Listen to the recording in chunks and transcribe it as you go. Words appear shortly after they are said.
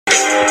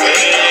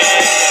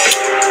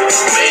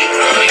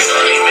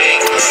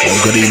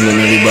Good evening,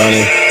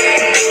 everybody.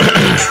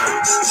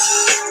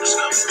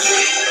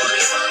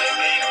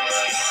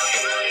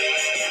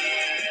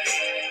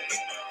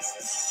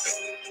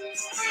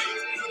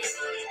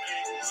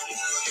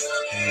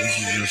 This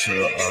is just a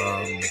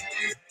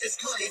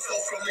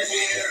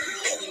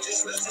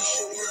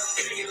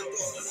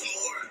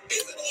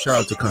shout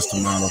out to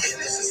Custom Model,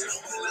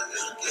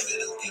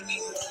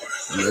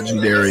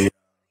 legendary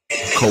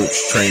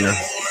coach, trainer,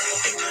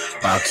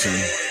 boxing,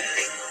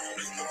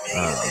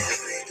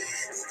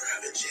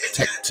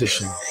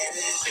 tactician.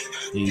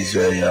 He's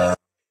a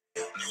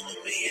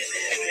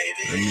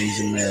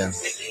amazing man.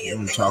 We're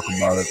gonna talk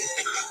about it.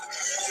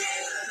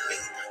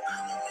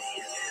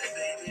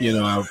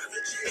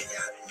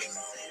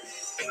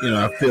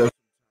 I feel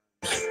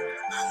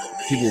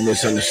people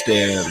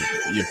misunderstand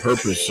your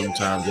purpose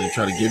sometimes. They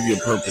try to give you a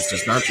purpose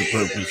that's not your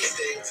purpose.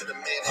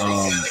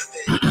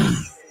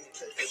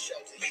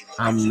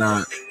 I'm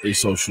not a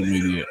social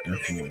media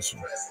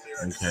influencer.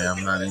 Okay,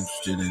 I'm not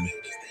interested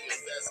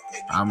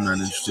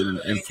in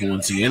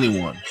influencing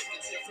anyone.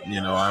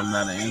 I'm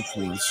not an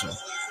influencer.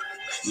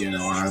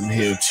 I'm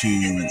here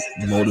to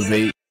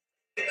motivate.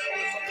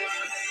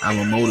 I'm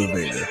a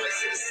motivator.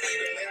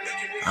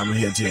 I'm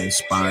here to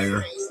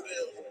inspire.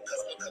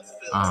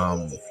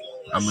 I'm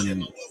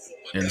an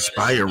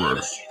inspirer.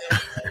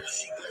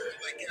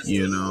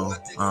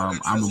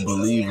 I'm a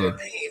believer.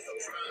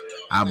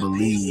 I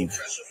believe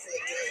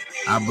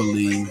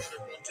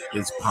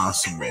it's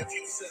possible.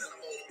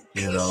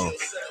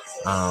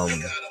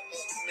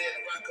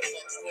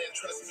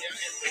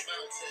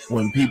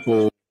 When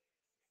people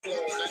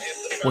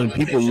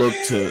look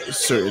to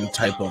certain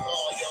type of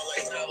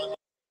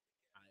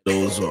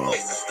those or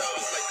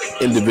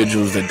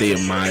individuals that they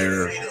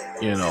admire,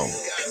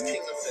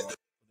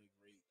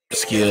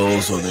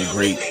 skills or their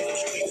great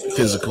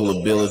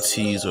physical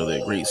abilities or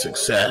their great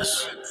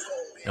success,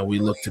 and we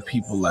look to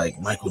people like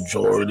Michael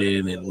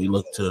Jordan, and we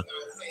look to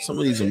some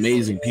of these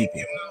amazing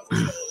people.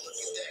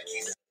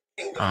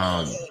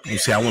 You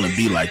say, I want to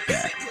be like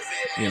that.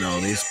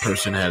 This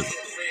person has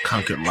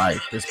conquered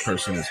life. This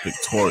person is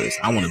victorious.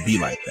 I want to be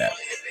like that.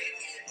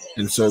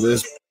 And so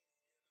there's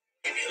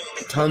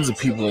tons of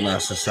people in our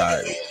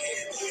society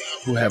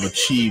who have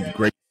achieved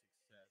great,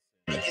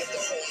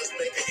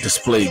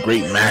 displayed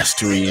great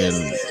mastery and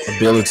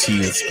ability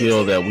and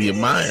skill that we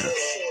admire.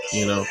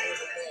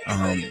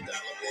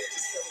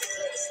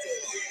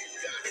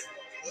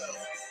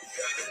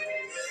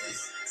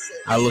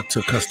 I look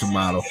to Custom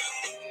Model.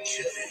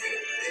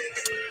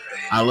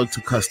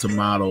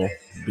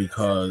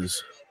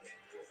 Because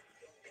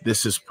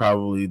this is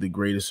probably the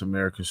greatest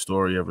American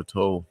story ever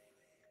told.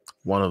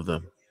 One of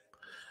them.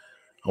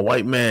 A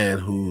white man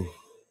who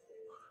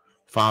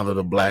fathered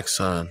a black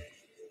son.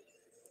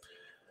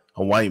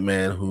 A white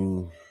man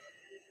who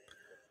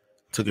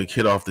took a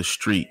kid off the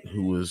street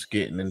who was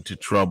getting into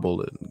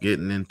trouble and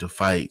getting into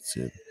fights,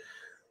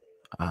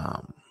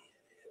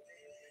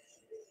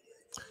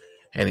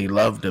 and he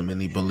loved him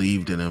and he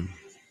believed in him.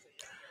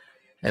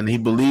 And he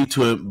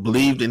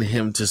believed in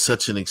him to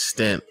such an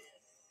extent,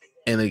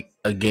 and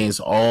against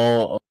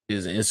all of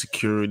his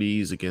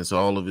insecurities, against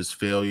all of his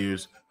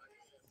failures,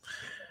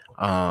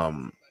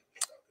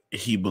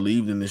 he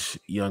believed in this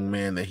young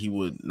man that he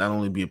would not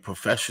only be a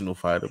professional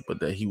fighter, but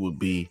that he would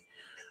be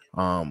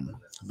the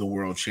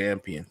world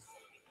champion.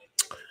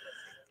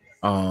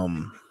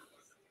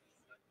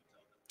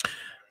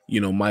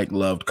 Mike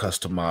loved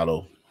Custom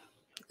Model,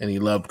 and he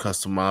loved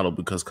Custom Model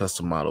because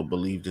Custom Model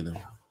believed in him.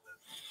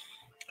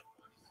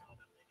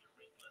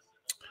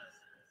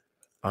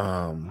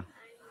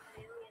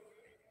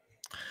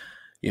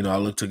 I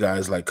look to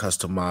guys like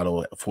Custom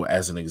Model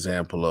as an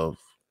example of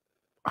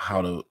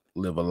how to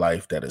live a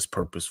life that is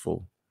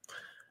purposeful,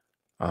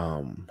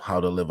 how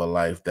to live a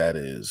life that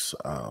is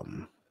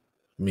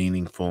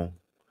meaningful,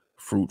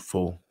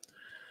 fruitful.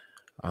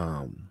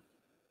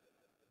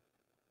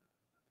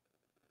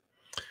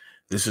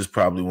 This is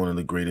probably one of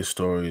the greatest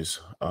stories,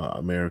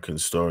 American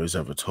stories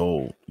ever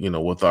told.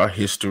 With our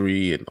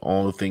history and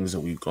all the things that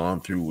we've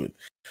gone through with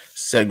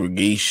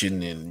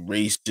segregation and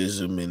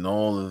racism and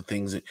all of the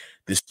things, that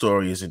this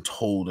story isn't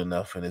told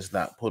enough and is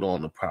not put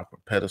on the proper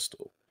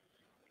pedestal.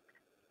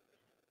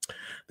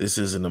 This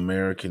is an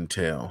American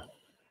tale.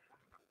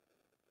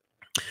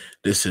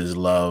 This is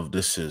love.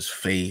 This is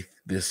faith.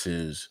 This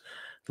is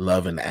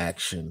love in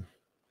action.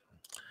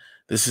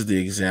 This is the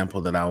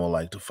example that I would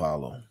like to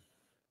follow.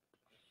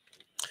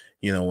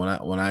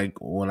 When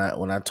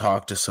I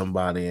talk to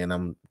somebody and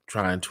I'm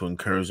trying to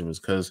encourage them, it's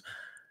because,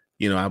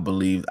 I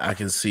believe I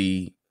can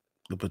see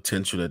the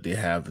potential that they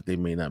have that they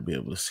may not be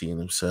able to see in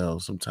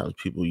themselves. Sometimes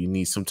you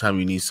need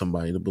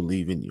somebody to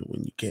believe in you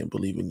when you can't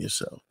believe in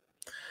yourself.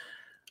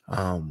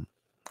 And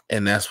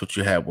that's what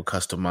you have with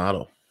Custom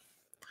Model.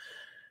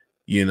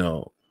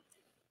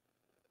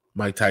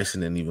 Mike Tyson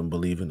didn't even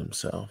believe in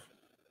himself.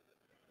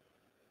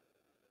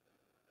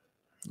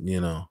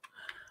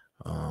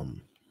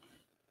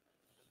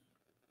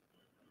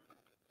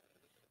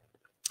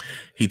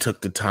 He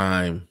took the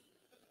time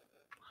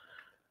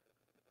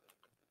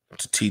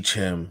to teach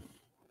him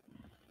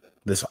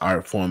this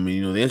art form.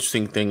 And, the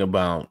interesting thing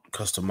about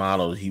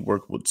Customato, he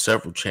worked with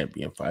several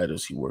champion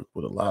fighters. He worked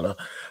with a lot of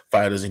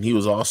fighters, and he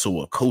was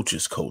also a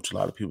coach's coach. A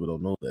lot of people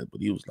don't know that,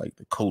 but he was like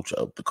the coach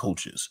of the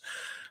coaches.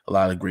 A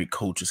lot of great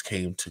coaches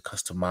came to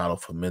Customato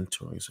for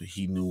mentoring, so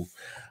he knew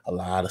a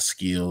lot of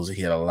skills.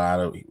 He had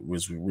he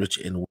was rich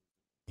in.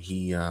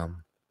 He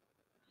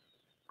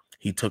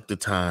took the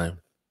time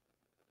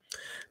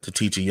to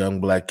teach a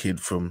young black kid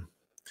from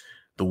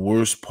the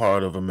worst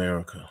part of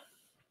America,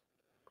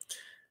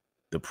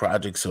 the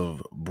projects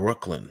of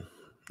Brooklyn,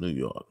 New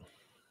York.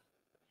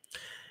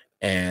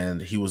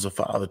 And he was a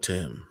father to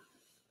him.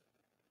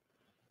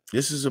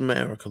 This is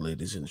America,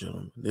 ladies and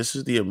gentlemen. This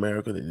is the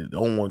America that they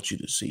don't want you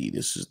to see.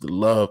 This is the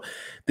love.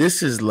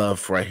 This is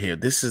love right here.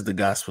 This is the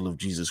gospel of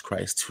Jesus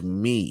Christ to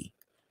me.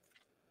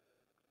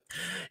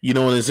 And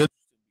it's interesting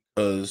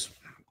because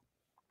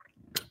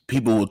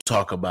people will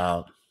talk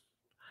about,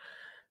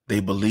 they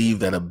believe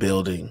that a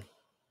building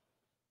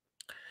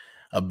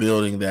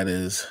that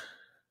is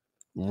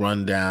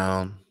run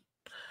down,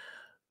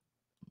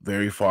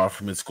 very far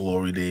from its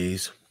glory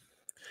days,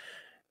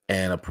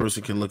 and a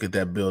person can look at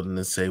that building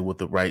and say, with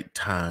the right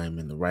time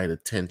and the right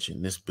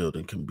attention, this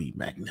building can be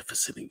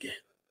magnificent again.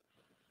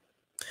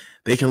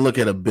 They can look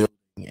at a building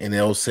and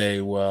they'll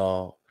say,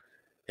 well,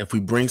 if we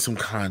bring some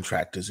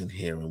contractors in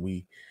here and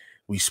we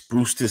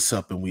spruce this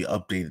up and we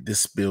update it,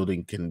 this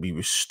building can be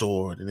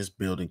restored and this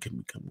building can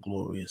become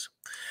glorious.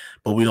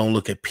 But we don't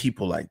look at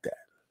people like that.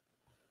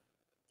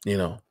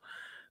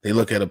 They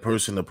look at a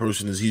person, the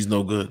person he's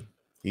no good.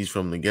 He's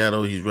from the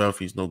ghetto, he's rough,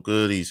 he's no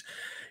good.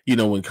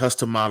 When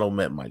Customato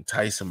met Mike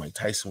Tyson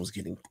was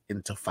getting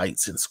into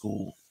fights in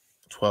school,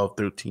 12,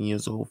 13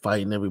 years old,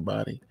 fighting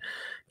everybody,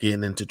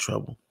 getting into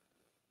trouble.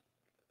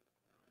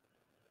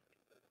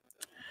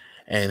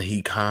 And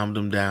he calmed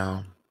him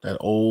down. That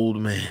old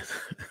man,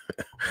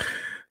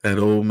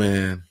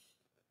 and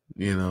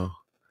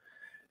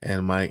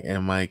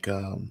Mike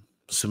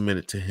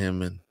submitted to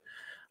him and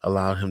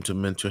allowed him to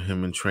mentor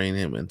him and train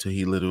him until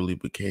he literally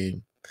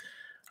became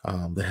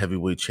the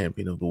heavyweight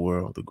champion of the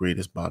world, the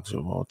greatest boxer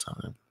of all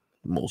time,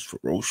 the most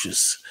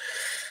ferocious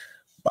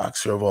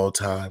boxer of all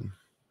time.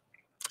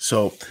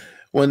 So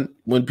when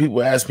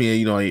people ask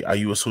me, are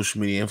you a social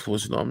media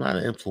influencer? No, I'm not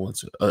an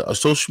influencer. A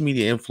social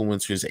media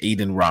influencer is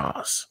Aiden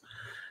Ross.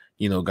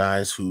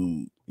 Guys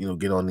who,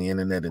 get on the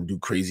internet and do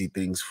crazy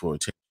things for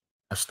attention.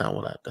 That's not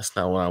what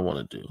I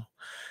want to do.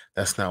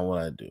 That's not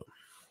what I do.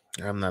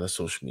 I'm not a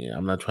social media.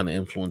 I'm not trying to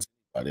influence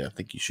anybody. I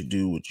think you should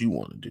do what you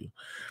want to do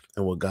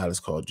and what God has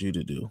called you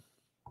to do.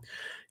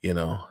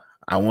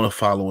 I want to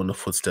follow in the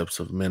footsteps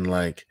of men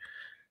like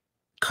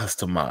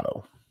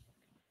Customato.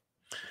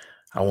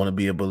 I want to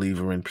be a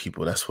believer in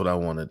people. That's what I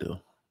want to do.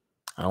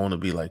 I want to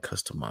be like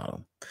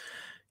Customato.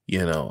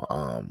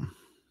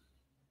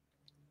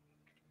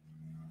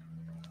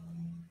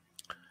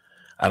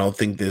 I don't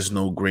think there's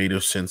no greater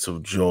sense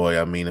of joy.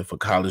 I mean, if a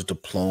college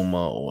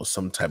diploma or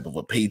some type of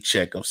a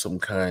paycheck of some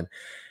kind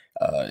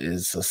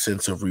is a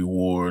sense of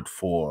reward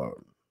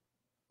for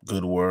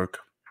good work,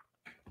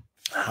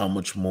 how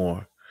much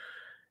more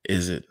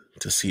is it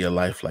to see a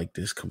life like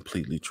this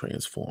completely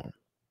transformed?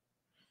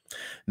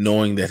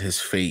 Knowing that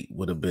his fate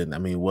would have been,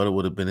 what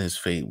would have been his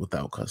fate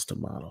without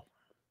Customato?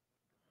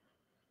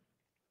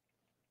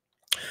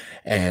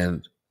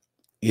 And,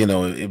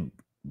 it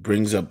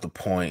brings up the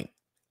point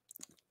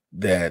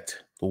that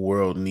the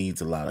world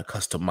needs a lot of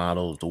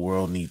Customatos. The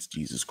world needs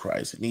Jesus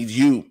Christ. It needs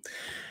you.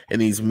 It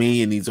needs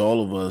me. It needs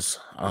all of us.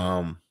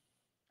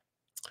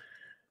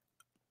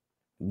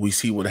 We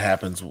see what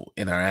happens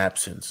in our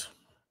absence.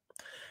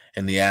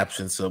 And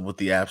with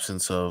the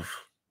absence of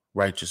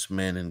righteous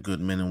men and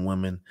good men and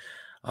women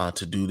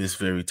to do this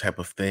very type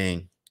of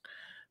thing,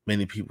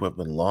 many people have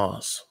been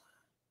lost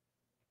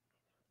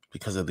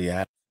because of the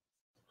absence.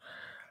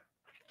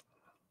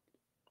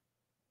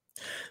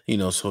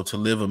 So to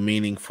live a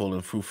meaningful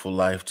and fruitful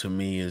life to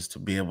me is to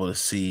be able to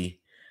see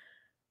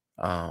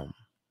that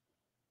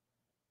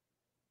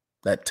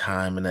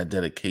time and that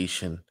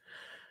dedication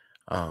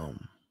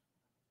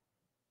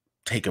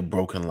take a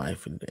broken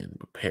life and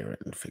repair it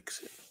and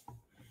fix it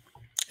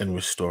and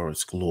restore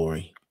its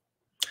glory.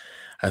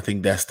 I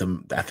think that's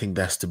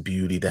the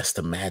beauty. That's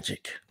the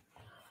magic.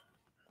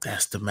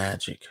 That's the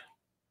magic.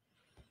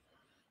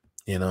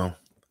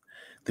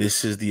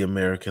 This is the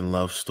American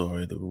love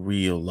story, the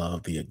real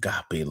love, the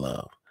agape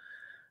love,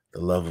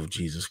 the love of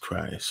Jesus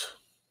Christ.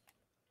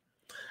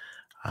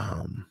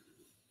 Let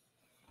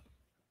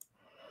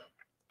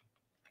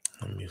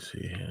me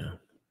see here.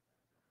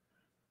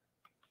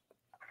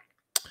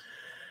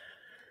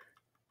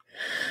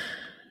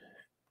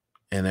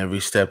 And every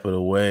step of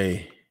the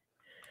way,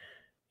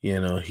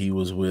 he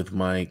was with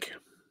Mike.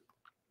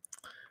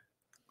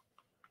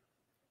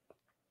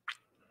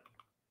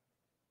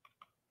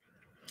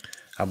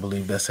 I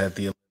believe that's at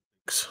the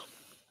Olympics.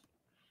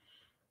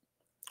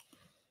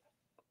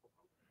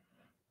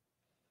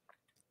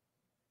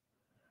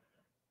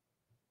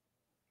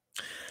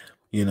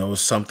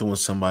 It's something when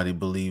somebody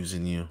believes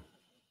in you.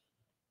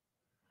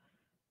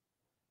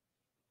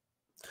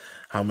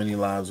 How many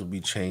lives would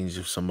be changed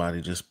if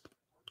somebody just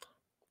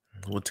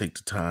We'll take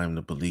the time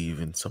to believe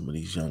in some of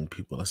these young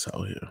people that's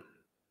out here.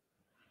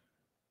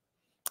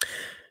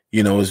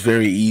 It's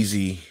very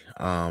easy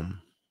to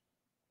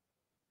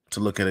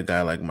look at a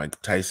guy like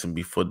Mike Tyson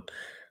before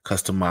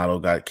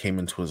Customato came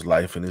into his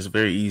life, and it's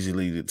very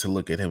easily to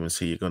look at him and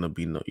say you're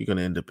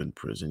gonna end up in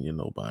prison. You're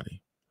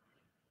nobody.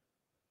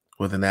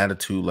 With an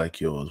attitude like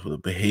yours, with a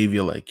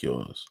behavior like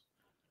yours,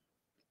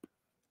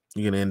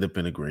 you're gonna end up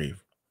in a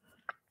grave.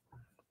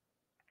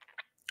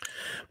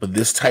 But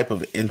this type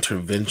of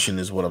intervention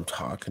is what I'm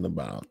talking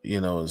about.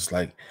 It's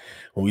like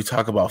when we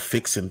talk about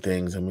fixing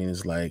things, I mean,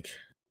 it's like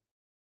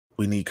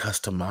we need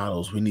custom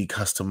models. We need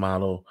custom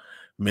model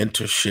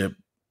mentorship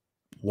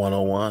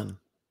 101.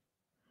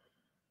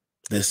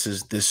 This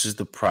is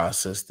the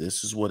process.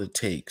 This is what it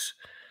takes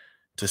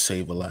to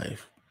save a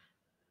life.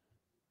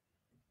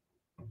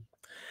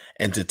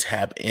 And to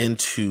tap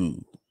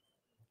into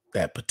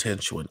that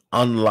potential and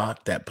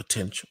unlock that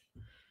potential.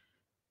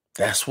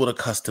 That's what a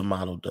custom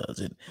model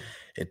does.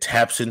 It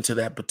taps into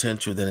that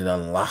potential, then it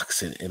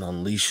unlocks it and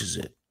unleashes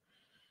it.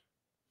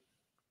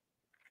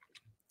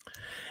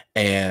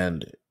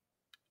 And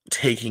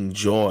taking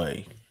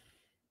joy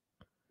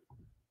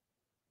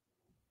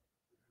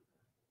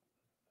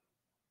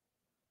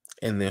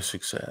in their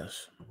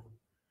success.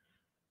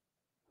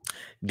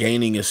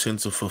 Gaining a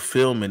sense of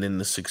fulfillment in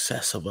the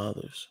success of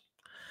others.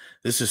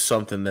 This is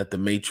something that the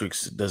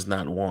Matrix does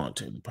not want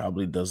and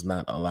probably does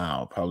not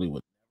allow, probably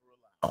would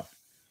never allow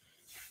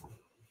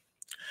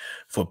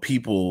for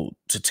people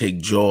to take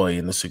joy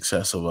in the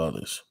success of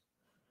others.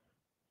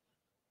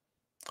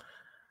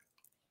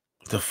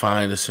 To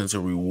find a sense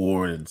of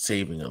reward in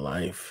saving a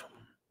life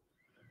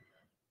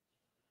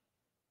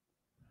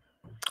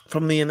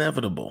from the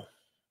inevitable.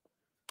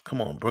 Come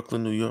on,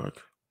 Brooklyn, New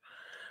York.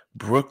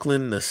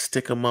 Brooklyn, the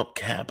stick 'em up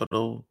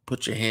capital.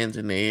 Put your hands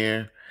in the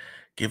air.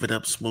 Give it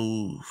up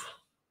smooth.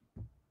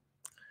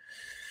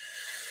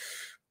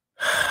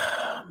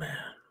 Man.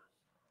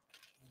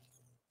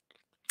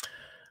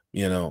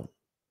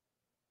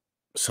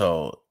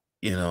 So,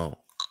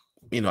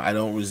 I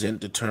don't resent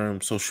the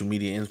term social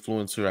media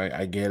influencer.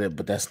 I get it,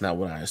 but that's not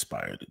what I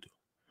aspire to do.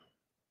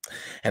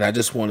 And I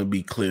just want to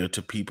be clear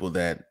to people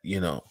that,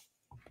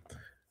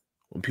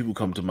 when people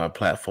come to my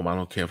platform, I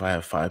don't care if I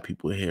have 5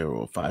 people here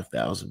or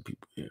 5,000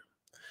 people here.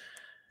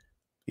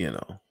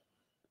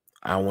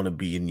 I want to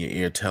be in your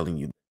ear telling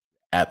you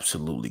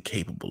absolutely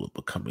capable of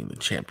becoming the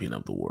champion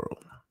of the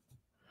world.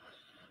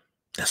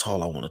 That's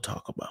all I want to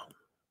talk about.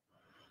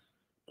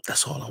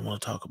 That's all I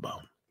want to talk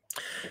about.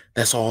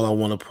 That's all I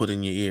want to put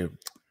in your ear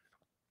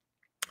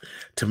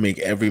to make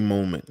every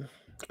moment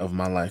of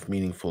my life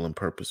meaningful and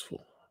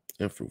purposeful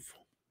and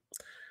fruitful.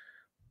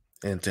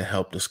 And to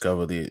help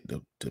discover the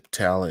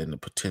talent and the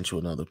potential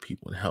in other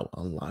people and help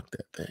unlock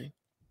that thing.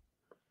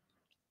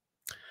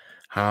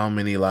 How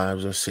many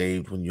lives are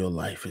saved when your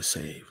life is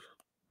saved?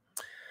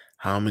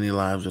 How many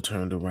lives are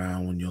turned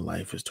around when your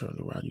life is turned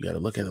around? You got to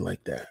look at it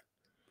like that.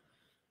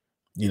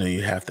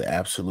 You have to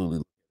absolutely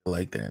look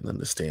like that and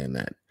understand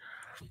that.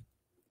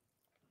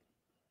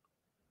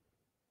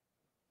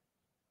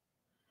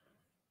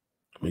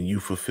 When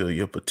you fulfill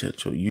your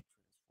potential, you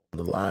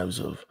the lives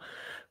of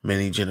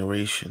many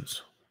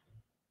generations.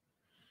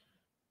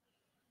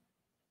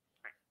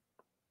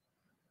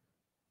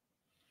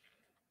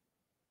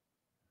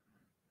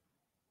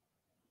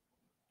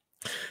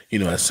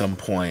 At some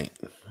point,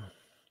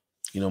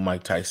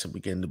 Mike Tyson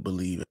began to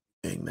believe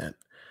everything that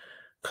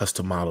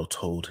Customato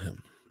told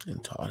him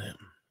and taught him.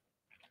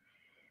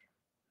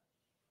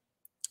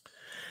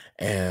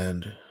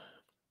 And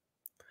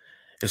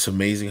it's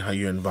amazing how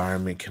your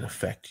environment can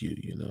affect you.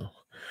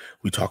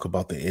 We talk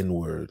about the N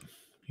word,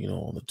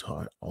 all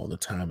the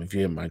time. If you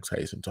hear Mike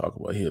Tyson talk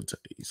about, he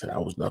said, "I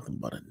was nothing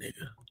but a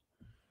nigga.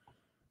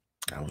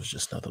 I was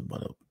just nothing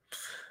but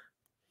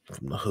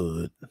from the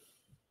hood."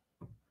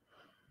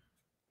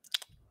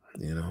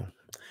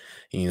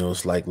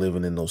 It's like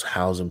living in those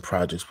housing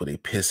projects where they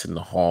piss in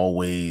the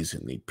hallways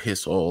and they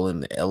piss all in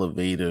the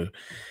elevator,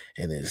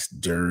 and it's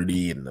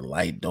dirty and the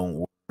light don't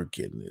work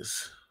and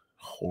it's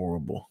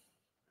horrible.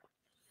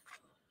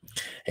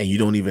 And you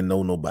don't even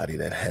know nobody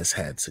that has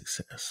had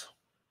success.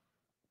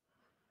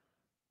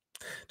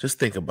 Just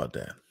think about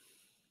that.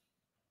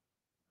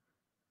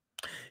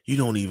 You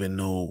don't even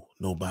know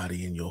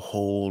nobody in your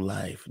whole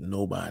life.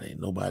 Nobody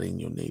in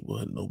your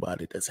neighborhood,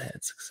 nobody that's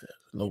had success.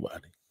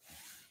 Nobody.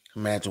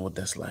 Imagine what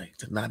that's like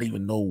to not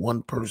even know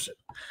one person.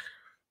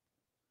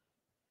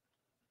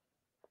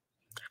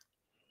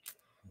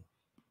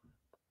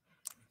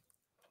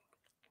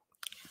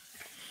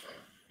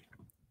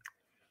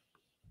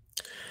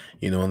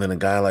 And then a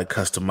guy like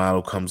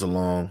Customato comes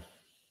along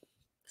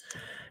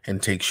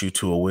and takes you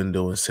to a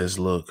window and says,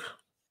 look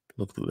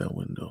through that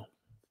window.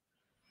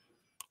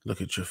 Look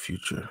at your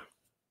future.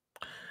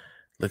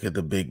 Look at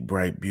the big,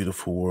 bright,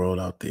 beautiful world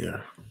out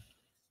there.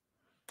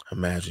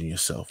 Imagine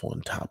yourself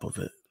on top of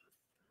it.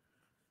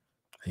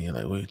 And you're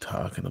like, what are you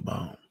talking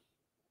about?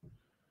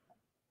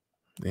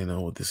 I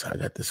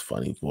got this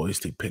funny voice.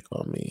 They pick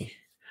on me.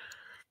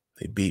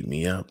 They beat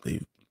me up.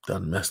 They've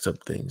done messed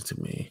up things to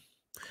me.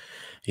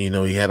 You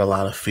know, he had a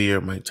lot of fear,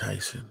 Mike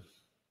Tyson.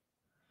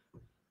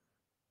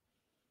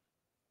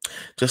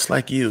 Just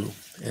like you,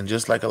 and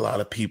just like a lot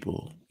of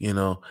people, you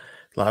know,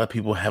 a lot of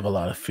people have a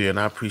lot of fear. And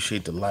I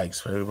appreciate the likes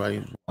for everybody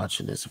who's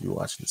watching this. If you're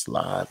watching this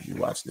live, you're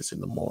watching this in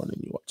the morning,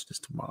 you're watching this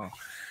tomorrow.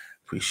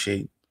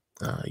 Appreciate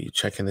you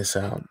checking this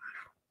out.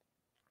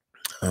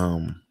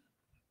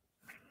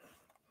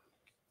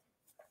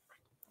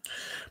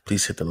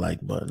 Please hit the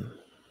like button.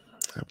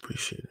 I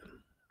appreciate it.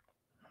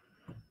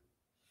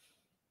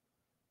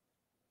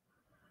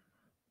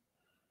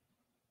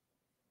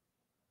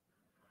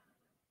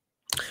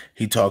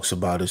 He talks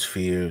about his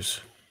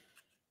fears.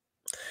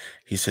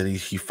 He said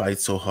he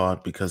fights so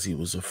hard because he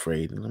was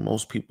afraid. And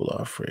most people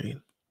are afraid.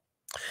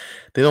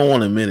 They don't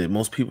want to admit it.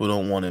 Most people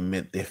don't want to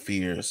admit their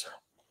fears.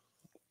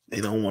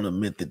 They don't want to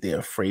admit that they're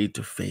afraid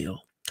to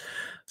fail.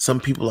 Some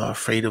people are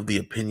afraid of the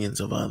opinions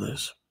of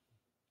others.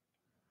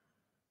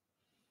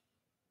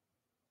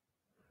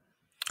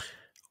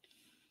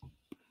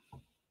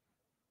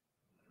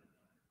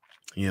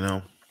 You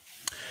know?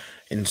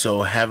 And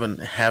so having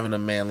a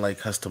man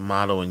like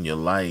Amato in your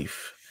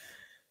life,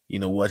 you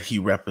know, what he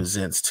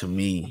represents to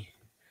me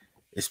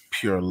is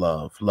pure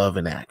love, love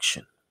in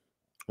action.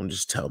 Don't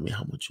just tell me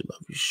how much you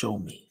love you, show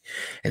me.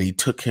 And he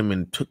took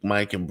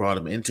Mike and brought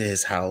him into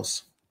his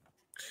house,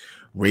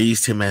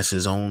 raised him as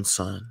his own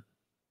son.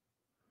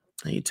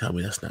 And you tell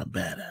me that's not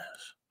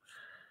badass.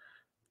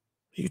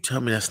 You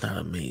tell me that's not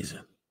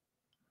amazing.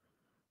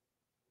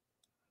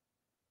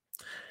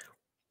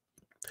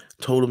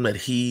 Told him that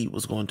he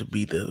was going to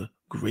be the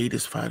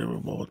greatest fighter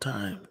of all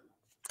time.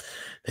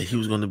 That he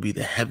was going to be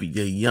the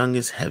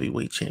youngest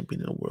heavyweight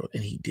champion in the world.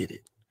 And he did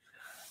it.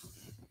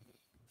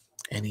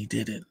 And he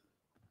did it.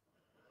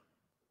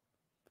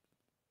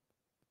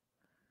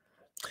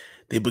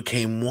 They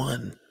became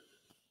one.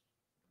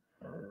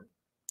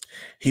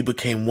 He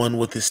became one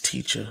with his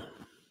teacher.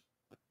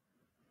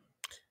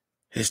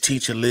 His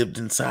teacher lived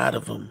inside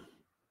of him.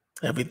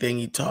 Everything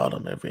he taught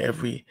him,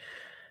 every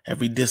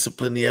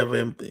discipline he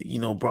ever,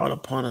 brought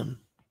upon him.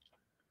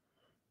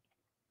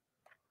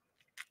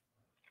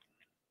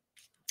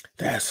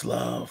 That's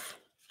love.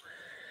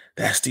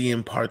 That's the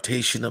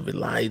impartation of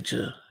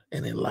Elijah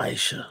and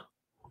Elisha.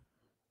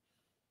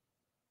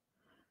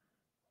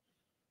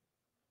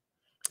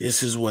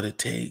 This is what it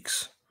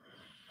takes.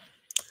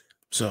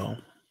 So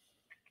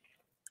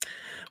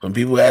when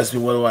people ask me,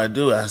 what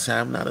do? I say,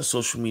 I'm not a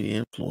social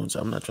media influencer.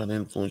 I'm not trying to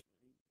influence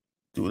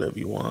you. Do whatever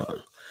you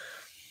want.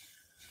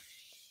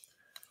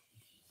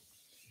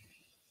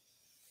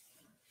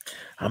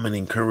 I'm an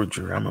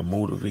encourager. I'm a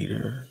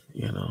motivator,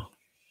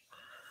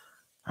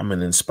 I'm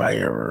an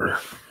inspirer.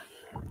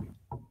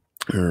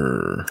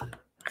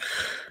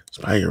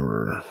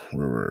 Inspirer.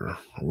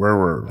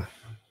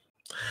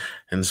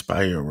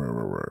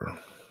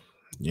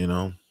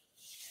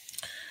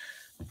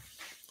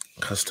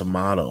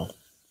 Customato.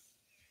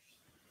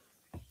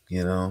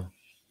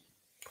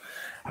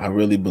 I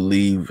really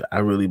believe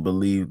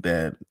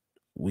that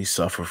we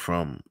suffer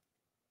from,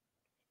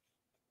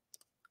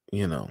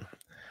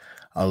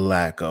 a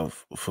lack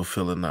of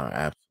fulfilling our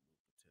absolute.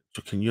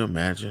 Can you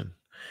imagine?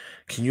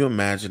 Can you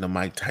imagine a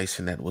Mike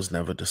Tyson that was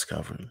never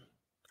discovered?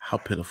 How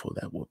pitiful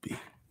that would be.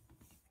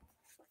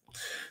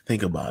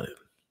 Think about it.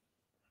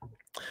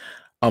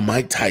 A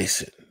Mike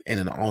Tyson in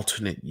an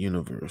alternate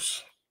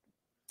universe,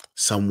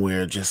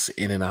 somewhere just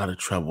in and out of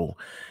trouble,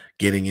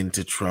 getting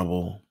into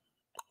trouble,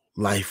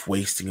 life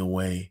wasting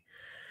away,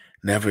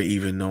 never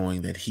even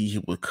knowing that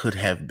he could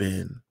have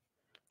been,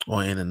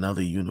 or in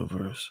another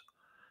universe,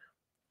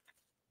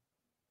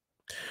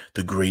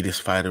 the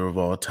greatest fighter of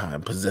all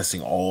time,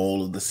 possessing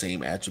all of the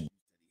same attributes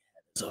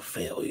as a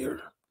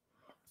failure.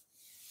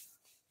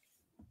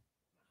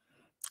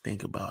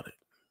 Think about it.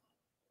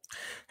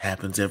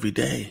 Happens every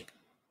day.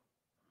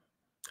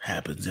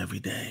 Happens every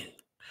day.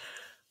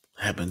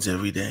 Happens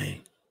every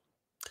day.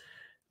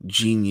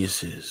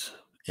 Geniuses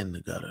in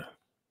the gutter.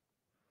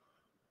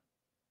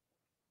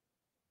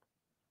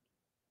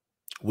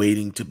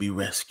 Waiting to be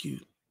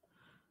rescued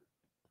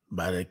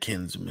by their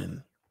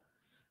kinsman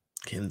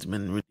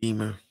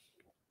redeemer.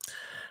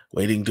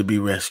 Waiting to be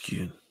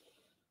rescued.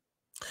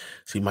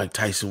 See, Mike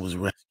Tyson was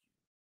rescued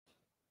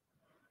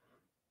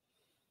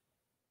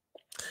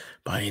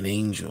by an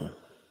angel.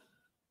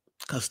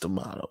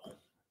 Customato.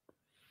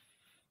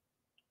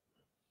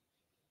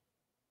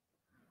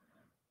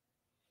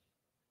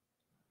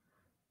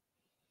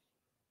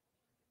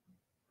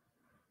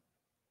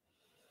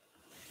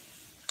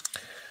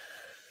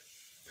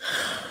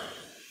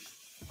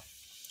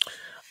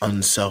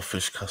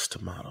 Unselfish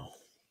Customato.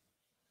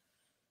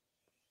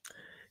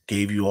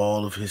 Gave you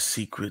all of his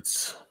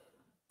secrets,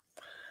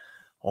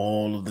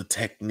 all of the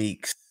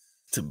techniques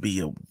to be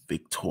a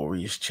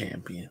victorious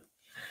champion,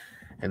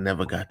 and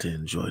never got to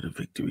enjoy the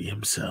victory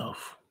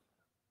himself.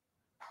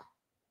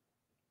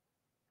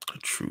 A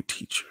true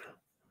teacher.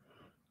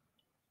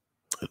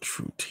 A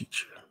true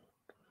teacher.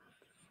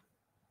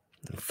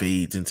 And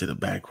fades into the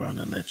background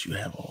and lets you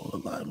have all the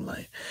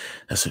limelight.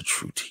 That's a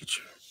true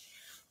teacher.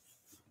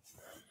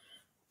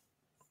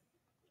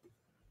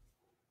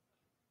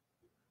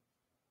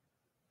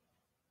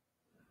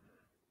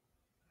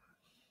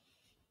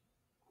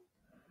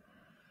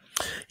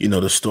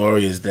 The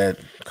story is that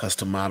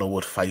Amato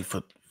would fight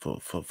for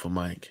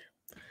Mike.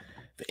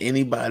 If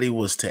anybody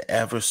was to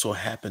ever so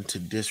happen to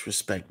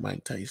disrespect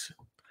Mike Tyson,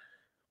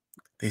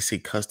 they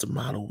say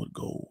Amato would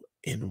go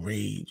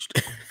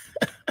enraged.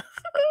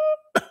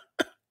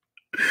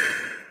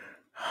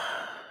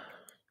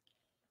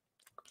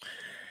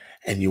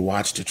 And you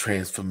watch the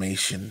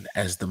transformation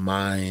as the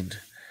mind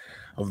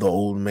of the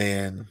old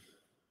man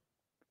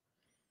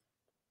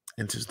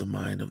enters the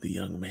mind of the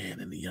young man,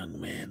 and the young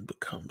man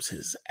becomes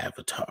his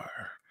avatar.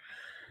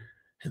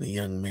 And the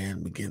young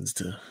man begins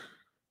to,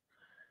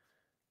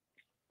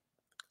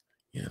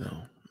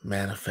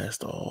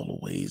 manifest all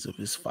the ways of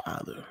his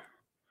father.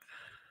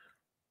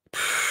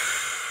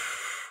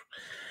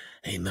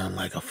 Ain't nothing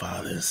like a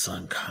father and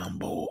son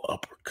combo,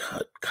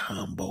 uppercut,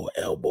 combo,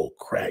 elbow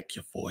crack,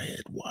 your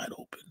forehead wide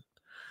open.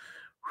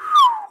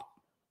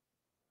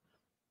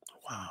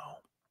 Wow.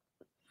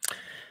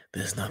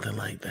 There's nothing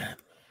like that.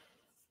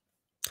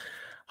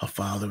 A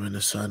father and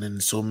a son,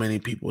 and so many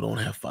people don't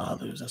have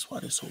fathers. That's why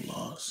they're so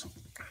lost.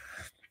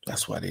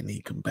 That's why they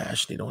need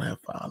compassion. They don't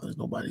have fathers.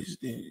 Nobody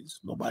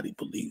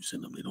believes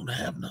in them. They don't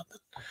have nothing.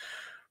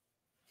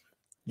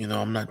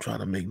 I'm not trying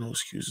to make no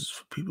excuses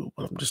for people,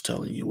 but I'm just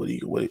telling you, what do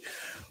you expect?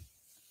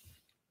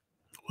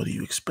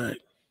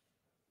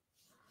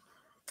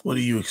 What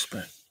do you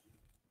expect?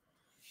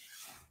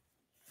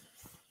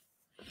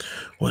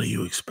 What do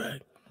you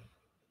expect?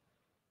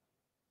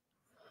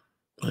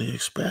 What do you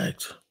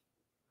expect?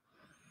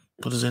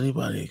 What does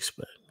anybody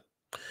expect?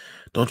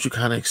 Don't you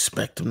kind of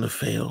expect them to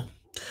fail?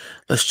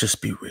 Let's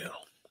just be real.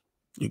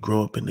 You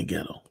grow up in the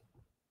ghetto.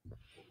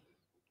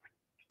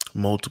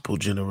 Multiple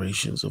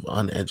generations of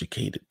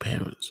uneducated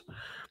parents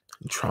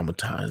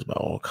traumatized by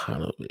all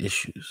kind of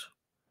issues.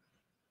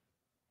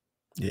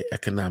 Yeah,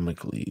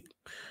 economically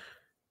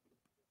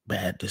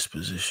bad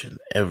disposition.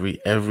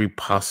 Every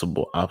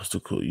possible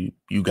obstacle,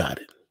 you got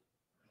it.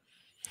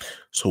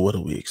 So what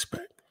do we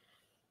expect?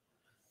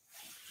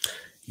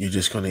 You're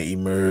just gonna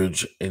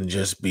emerge and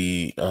just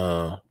be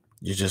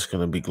you're just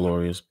gonna be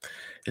glorious.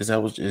 Is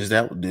that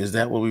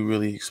what we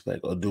really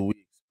expect? Or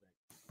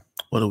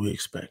what do we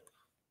expect?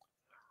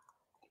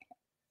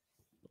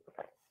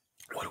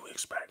 What do we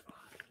expect?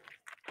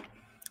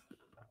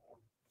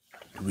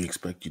 Do we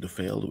expect you to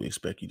fail? Do we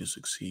expect you to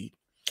succeed?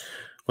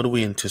 What do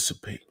we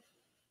anticipate?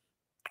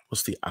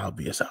 What's the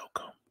obvious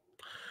outcome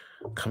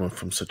coming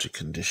from such a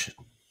condition?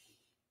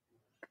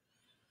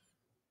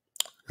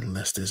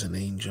 Unless there's an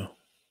angel,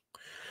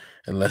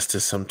 unless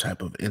there's some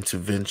type of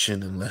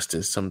intervention, unless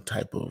there's some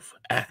type of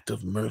act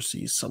of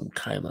mercy, some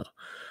kind of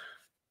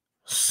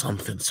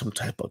something, some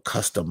type of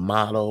custom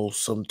motto,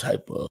 some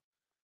type of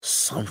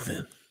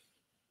something.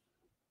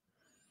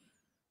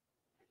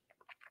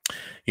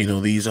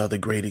 These are the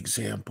great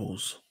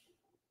examples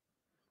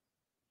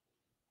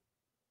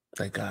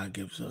that God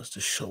gives us to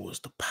show us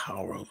the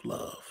power of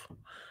love,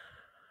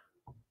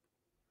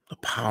 the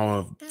power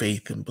of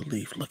faith and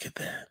belief. Look at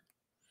that.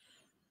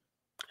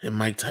 And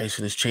Mike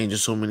Tyson is changing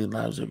so many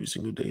lives every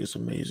single day. It's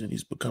amazing.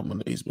 He's become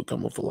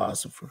a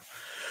philosopher.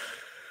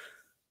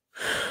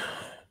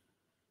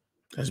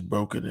 As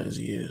broken as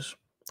he is.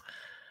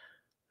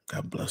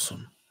 God bless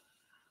him.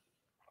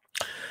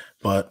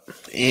 But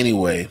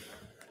anyway,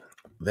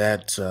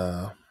 let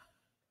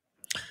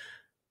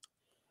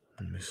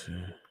me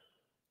see.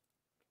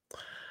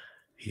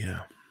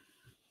 Yeah.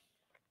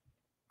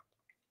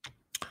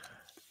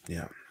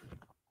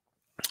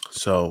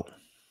 So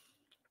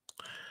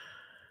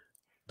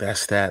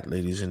that's that,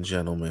 ladies and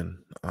gentlemen.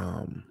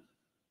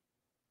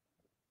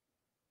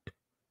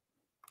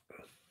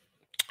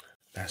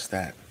 That's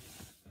that.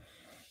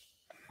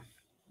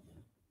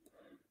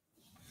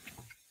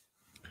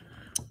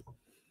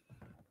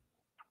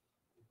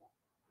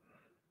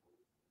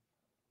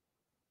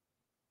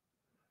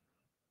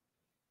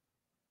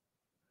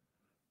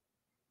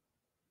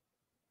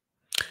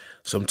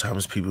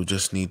 Sometimes people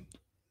just need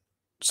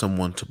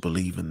someone to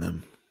believe in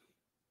them.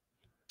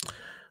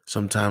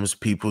 Sometimes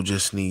people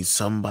just need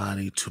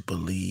somebody to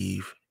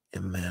believe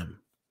in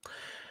them.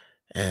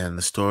 And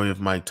the story of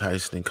Mike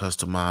Tyson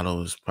and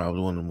Amato is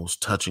probably one of the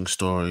most touching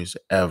stories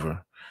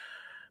ever.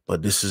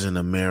 But this is an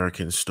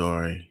American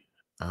story.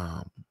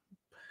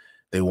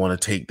 They want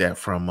to take that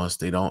from us.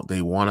 They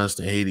want us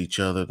to hate each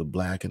other, the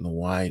black and the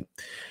white.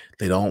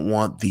 They don't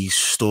want these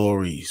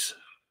stories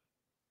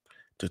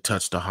to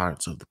touch the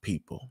hearts of the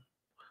people.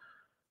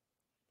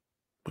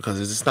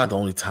 Because it's not the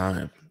only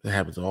time. It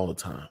happens all the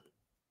time.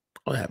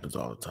 It happens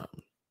all the time.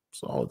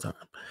 It's all the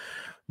time.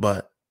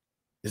 But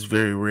it's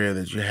very rare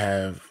that you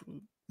have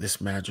this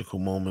magical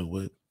moment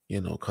with,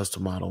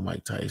 Amato,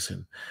 Mike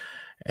Tyson,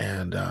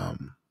 and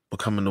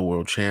becoming the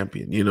world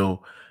champion.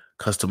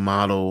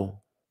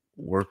 Amato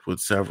worked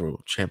with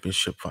several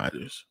championship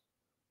fighters,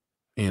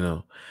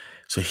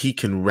 so he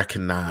can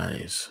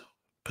recognize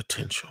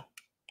potential.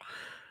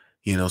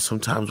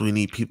 Sometimes we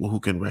need people who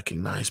can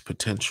recognize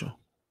potential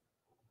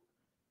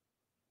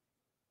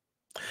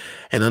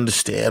and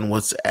understand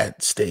what's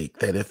at stake,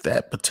 that if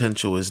that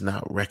potential is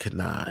not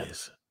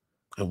recognized,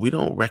 if we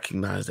don't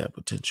recognize that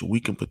potential, we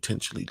can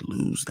potentially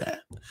lose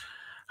that.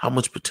 How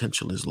much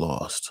potential is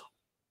lost?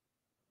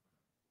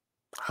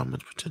 How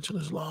much potential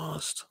is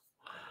lost?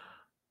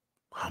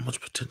 How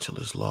much potential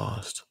is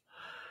lost?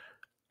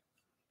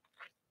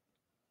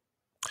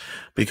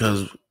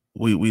 Because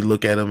we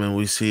look at him and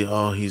we see,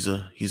 oh, he's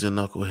a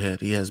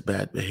knucklehead. He has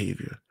bad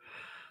behavior.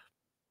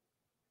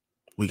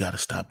 We got to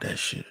stop that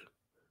shit.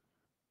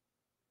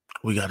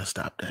 We got to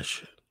stop that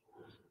shit.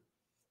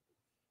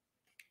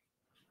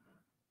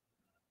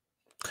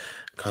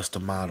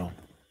 Custom model.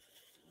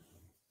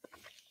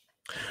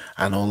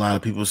 I know a lot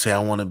of people say, I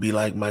want to be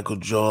like Michael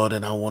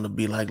Jordan. I want to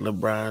be like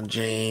LeBron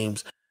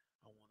James.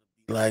 I want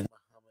to be like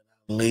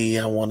Muhammad Ali.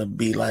 I want to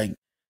be like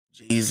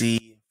Jay Z,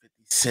 50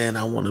 Cent.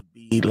 I want to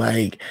be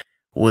like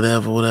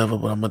whatever.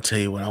 But I'm going to tell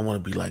you what, I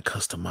want to be like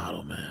Custom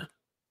Model, man.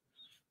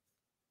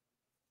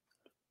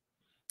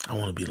 I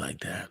want to be like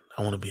that.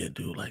 I want to be a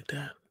dude like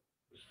that.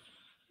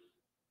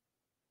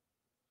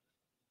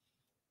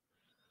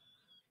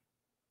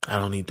 I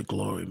don't need the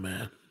glory,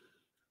 man.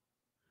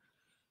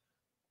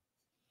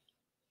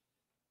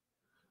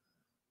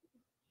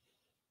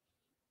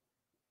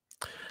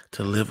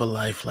 To live a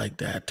life like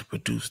that, to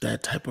produce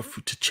that type of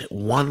fruit, to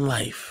one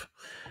life,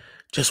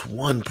 just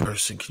one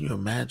person. Can you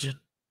imagine?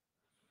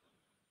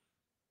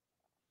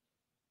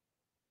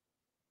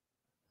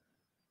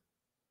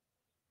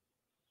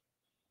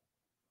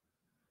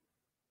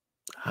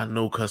 I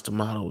know Custom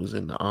Model was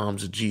in the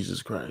arms of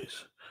Jesus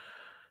Christ.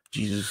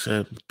 Jesus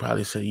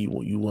probably said,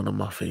 you one of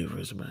my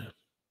favorites, man.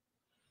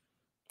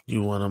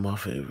 You one of my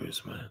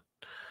favorites, man.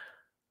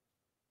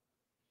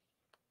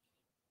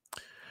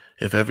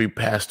 If every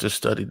pastor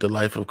studied the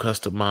life of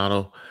Custom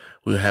Model,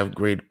 we'll have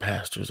great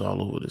pastors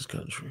all over this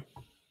country.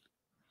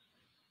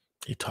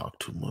 They talk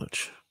too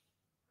much.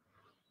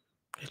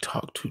 They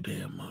talk too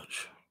damn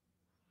much.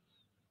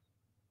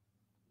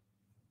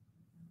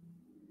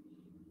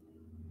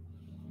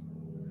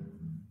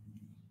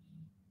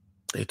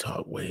 They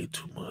talk way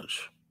too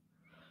much.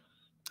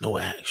 No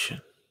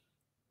action.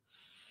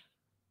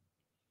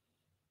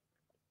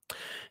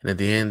 And at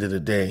the end of the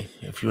day,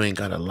 if you ain't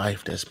got a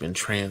life that's been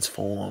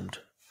transformed,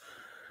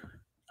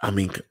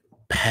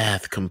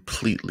 path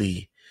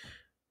completely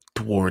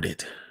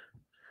thwarted,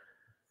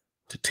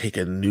 to take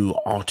a new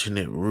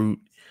alternate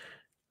route,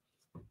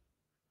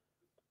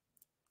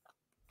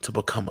 to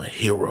become a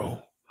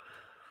hero,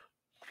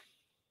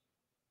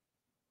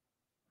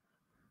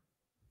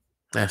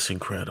 that's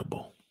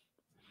incredible.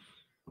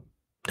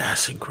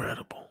 That's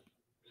incredible.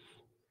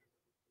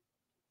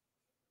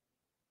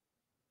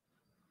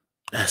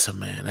 That's a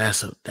man.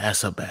 That's a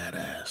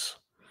badass.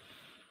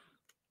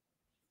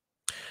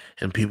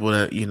 And people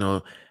that,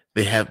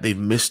 they've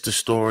missed the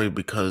story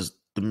because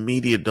the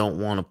media don't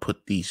want to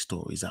put these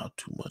stories out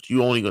too much.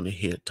 You're only going to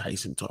hear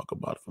Tyson talk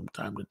about it from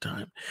time to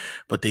time,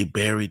 but they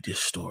buried this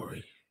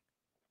story.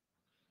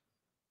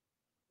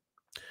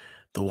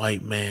 The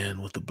white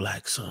man with the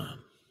black son,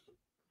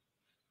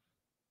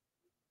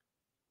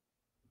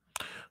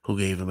 who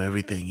gave him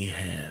everything he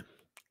had,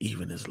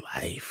 even his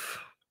life,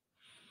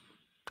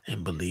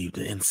 and believed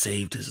it and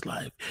saved his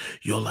life.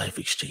 Your life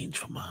exchanged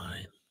for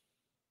mine.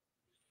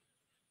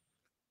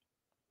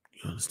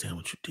 You understand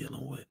what you're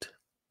dealing with?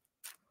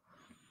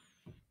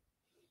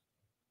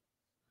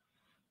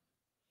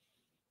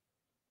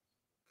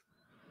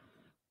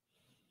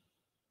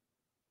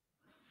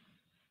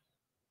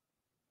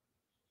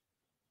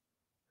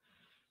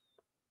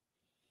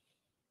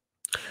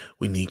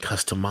 We need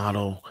Custom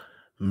Model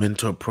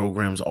mentor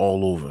programs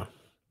all over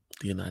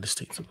the United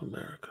States of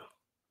America.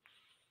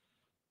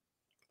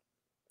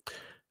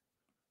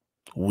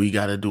 We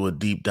got to do a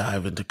deep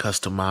dive into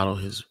Custom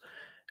Model,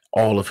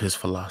 all of his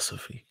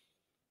philosophy.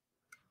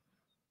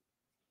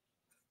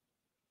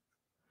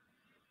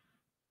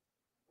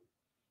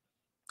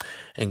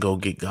 And go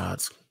get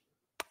God's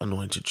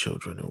anointed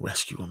children and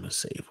rescue them and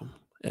save them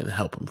and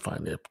help them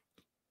find their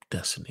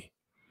destiny.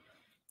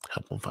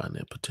 Help them find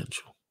their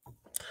potential.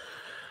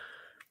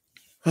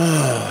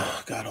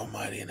 Oh, God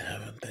Almighty in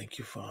heaven. Thank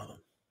you, Father.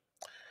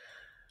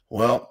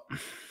 Well,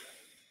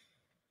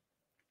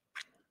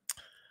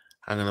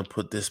 I'm going to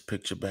put this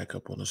picture back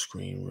up on the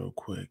screen real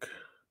quick.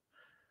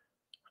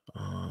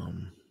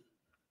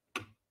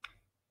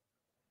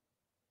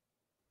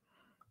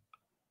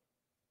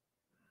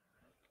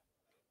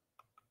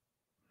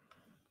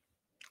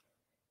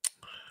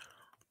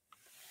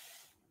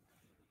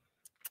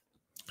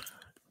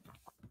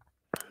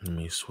 Let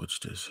me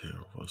switch this here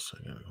for a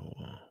second. Hold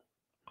on.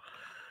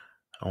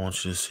 I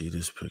want you to see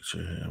this picture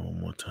here one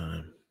more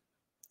time.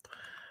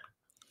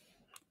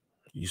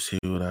 You see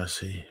what I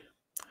see?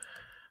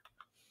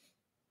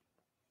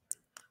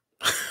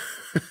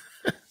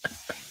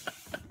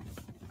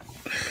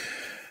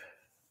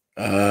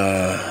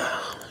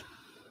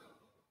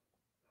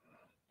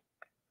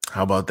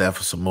 How about that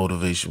for some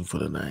motivation for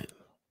the night?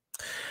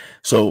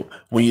 So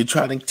when you're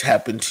trying to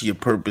tap into your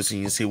purpose and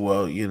you say,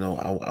 well,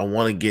 I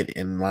want to get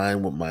in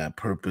line with my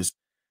purpose,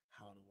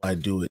 how do I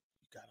do it?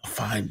 You got to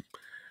find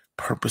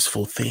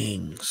purposeful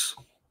things.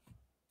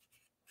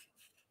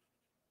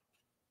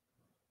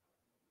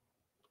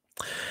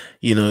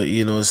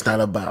 It's not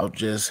about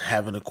just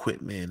having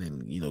equipment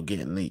and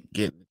getting the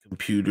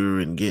computer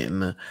and getting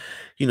the,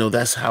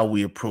 that's how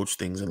we approach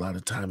things a lot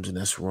of times, and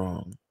that's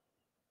wrong.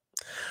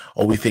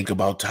 Or we think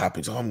about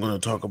topics. Oh, I'm going to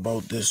talk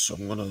about this.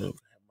 I'm going to have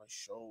my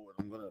show,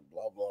 and I'm going to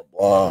blah blah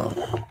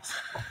blah,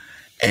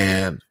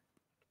 and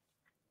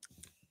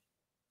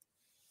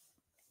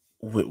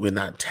we're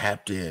not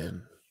tapped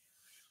in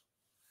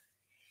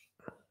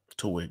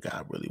to where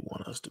God really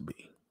wants us to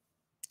be.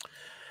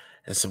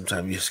 And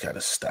sometimes you just got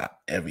to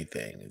stop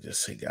everything and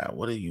just say, God,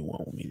 what do you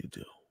want me to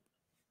do?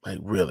 Like,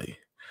 really?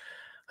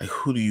 Like,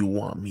 who do you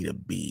want me to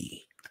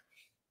be?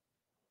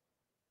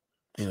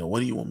 What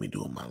do you want me to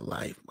do in my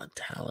life, my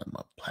talent,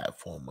 my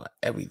platform, my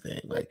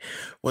everything? Like,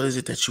 what is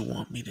it that you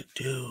want me to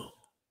do?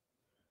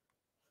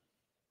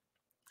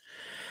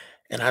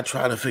 And I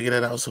try to figure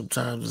that out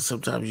sometimes. And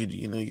sometimes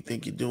you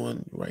think you're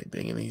doing the right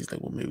thing. And he's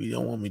like, well, maybe he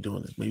don't want me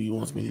doing this. Maybe he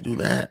wants me to do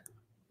that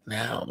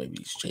now. Maybe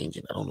he's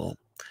changing. I don't know.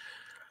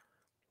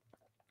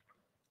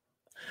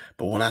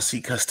 But when I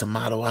see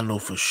Amato, I know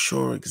for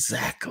sure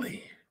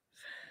exactly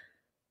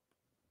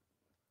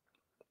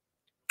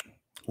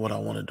what I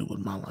want to do with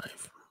my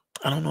life.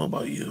 I don't know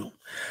about you.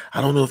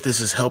 I don't know if this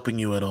is helping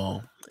you at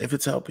all. If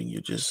it's helping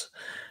you, just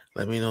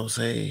let me know.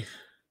 Say,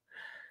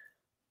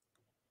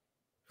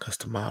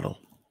 Amato,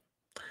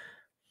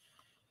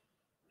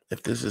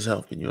 if this is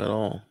helping you at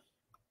all.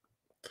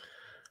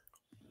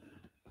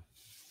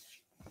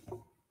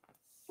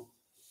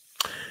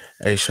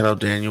 Hey, shout out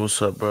Daniel.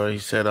 What's up, bro? He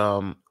said,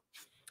 let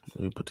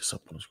me put this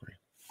up on the screen.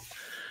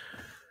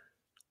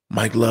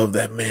 Mike loved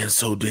that man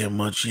so damn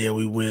much. Yeah,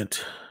 we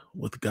went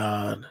with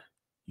God,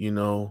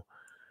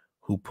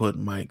 who put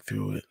Mike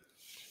through it.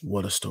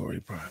 What a story,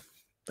 bro.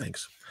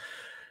 Thanks.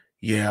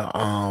 Yeah,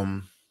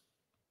 and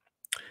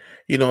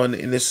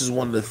this is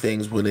one of the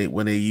things when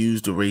they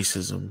use the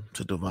racism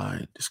to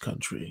divide this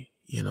country,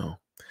 it's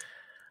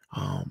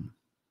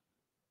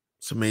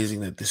amazing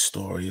that this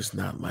story is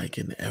not like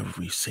in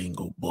every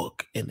single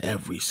book, in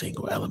every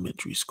single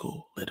elementary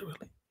school,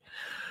 literally.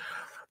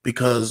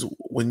 Because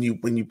when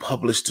you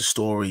publish the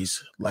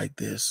stories like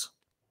this,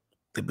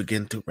 they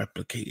begin to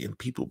replicate and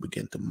people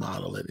begin to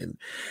model it, and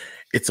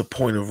it's a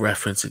point of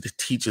reference, and it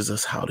teaches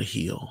us how to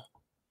heal.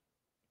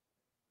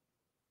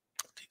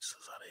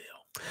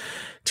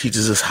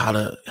 Teaches us how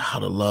to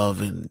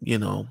love, and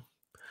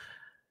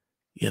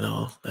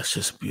that's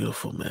just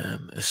beautiful,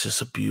 man. It's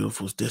just a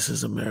beautiful. This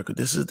is America.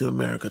 This is the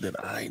America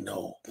that I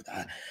know,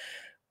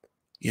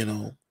 you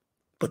know,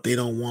 but they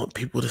don't want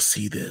people to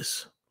see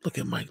this. Look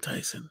at Mike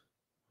Tyson.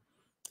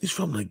 He's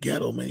from the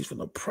ghetto, man. He's from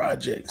the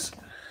projects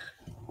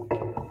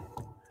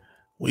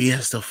where he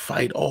has to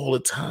fight all the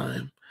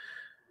time,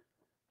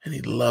 and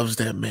he loves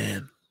that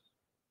man.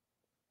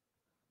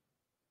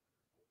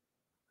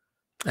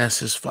 That's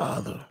his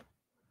father.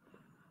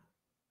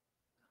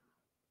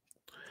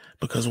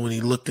 Because when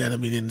he looked at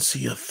him, he didn't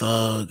see a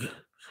thug.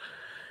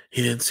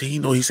 He didn't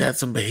see, he's had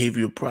some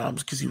behavioral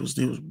problems because he was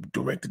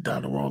directed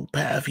down the wrong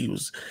path. It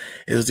was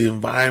the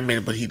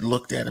environment, but he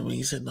looked at him and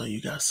he said, no,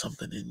 you got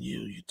something in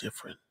you. You're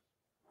different.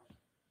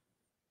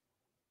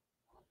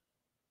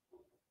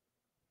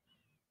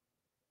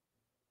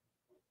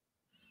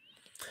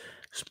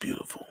 It's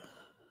beautiful.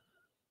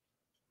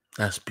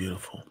 That's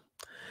beautiful.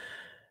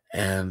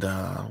 And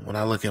when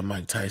I look at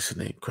Mike Tyson,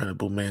 the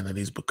incredible man that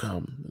he's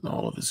become, and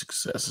all of his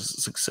success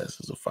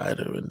as a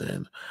fighter, and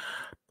then,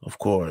 of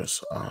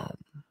course,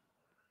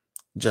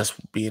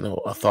 just being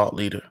a thought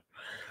leader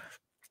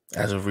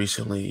as of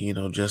recently,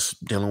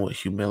 just dealing with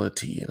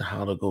humility and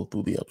how to go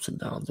through the ups and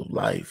downs of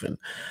life and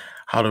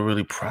how to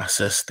really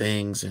process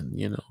things.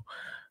 And,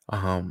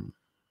 um,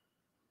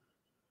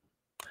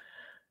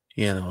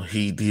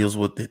 he deals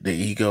with the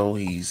ego.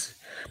 He's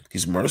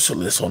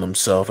merciless on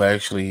himself.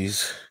 Actually,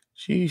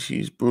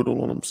 he's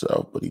brutal on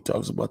himself, but he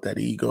talks about that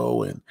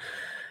ego and,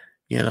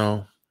 you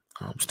know,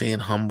 staying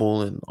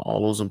humble and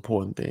all those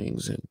important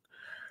things. And,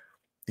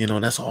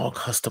 that's all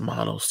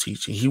Customato's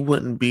teaching. He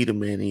wouldn't be the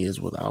man he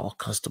is without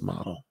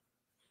Customato.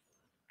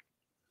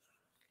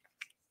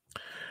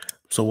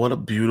 So what a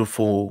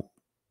beautiful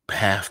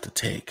path to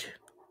take.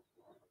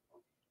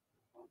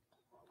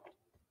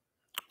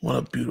 What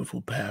a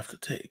beautiful path to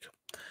take.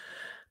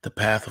 The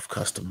path of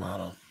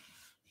Customato.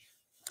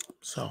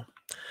 So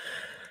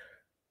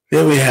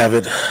there we have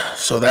it.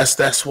 So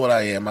that's what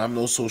I am. I'm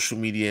no social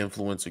media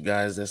influencer,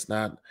 guys. That's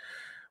not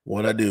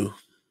what I do.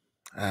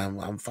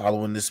 I'm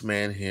following this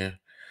man here.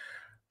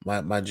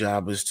 My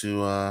job is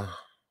to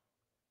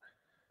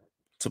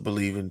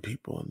believe in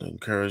people and to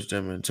encourage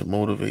them and to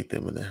motivate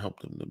them and to help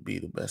them to be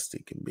the best they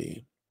can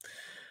be.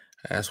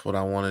 That's what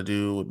I want to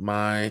do with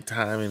my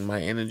time and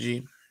my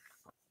energy.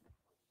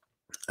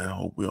 I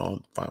hope we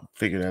all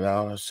figure that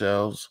out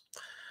ourselves.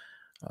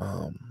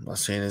 Not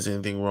saying there's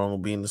anything wrong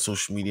with being a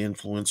social media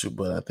influencer,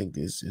 but I think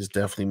this is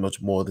definitely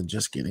much more than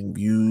just getting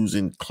views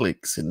and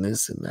clicks and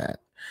this and that.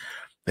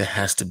 There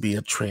has to be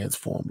a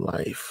transformed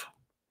life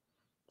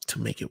to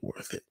make it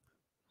worth it.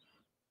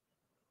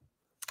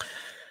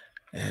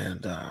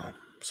 And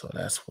so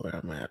that's where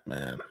I'm at,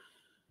 man.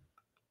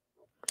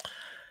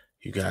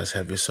 You guys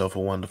have yourself a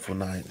wonderful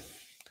night.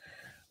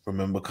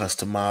 Remember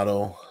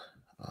Amato,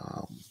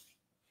 um,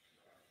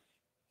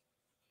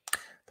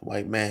 the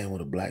white man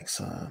with a black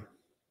son.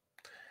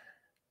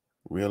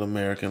 Real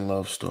American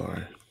love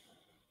story.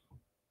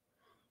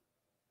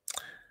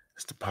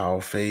 It's the power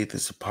of faith.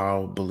 It's the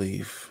power of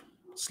belief.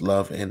 It's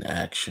love in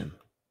action.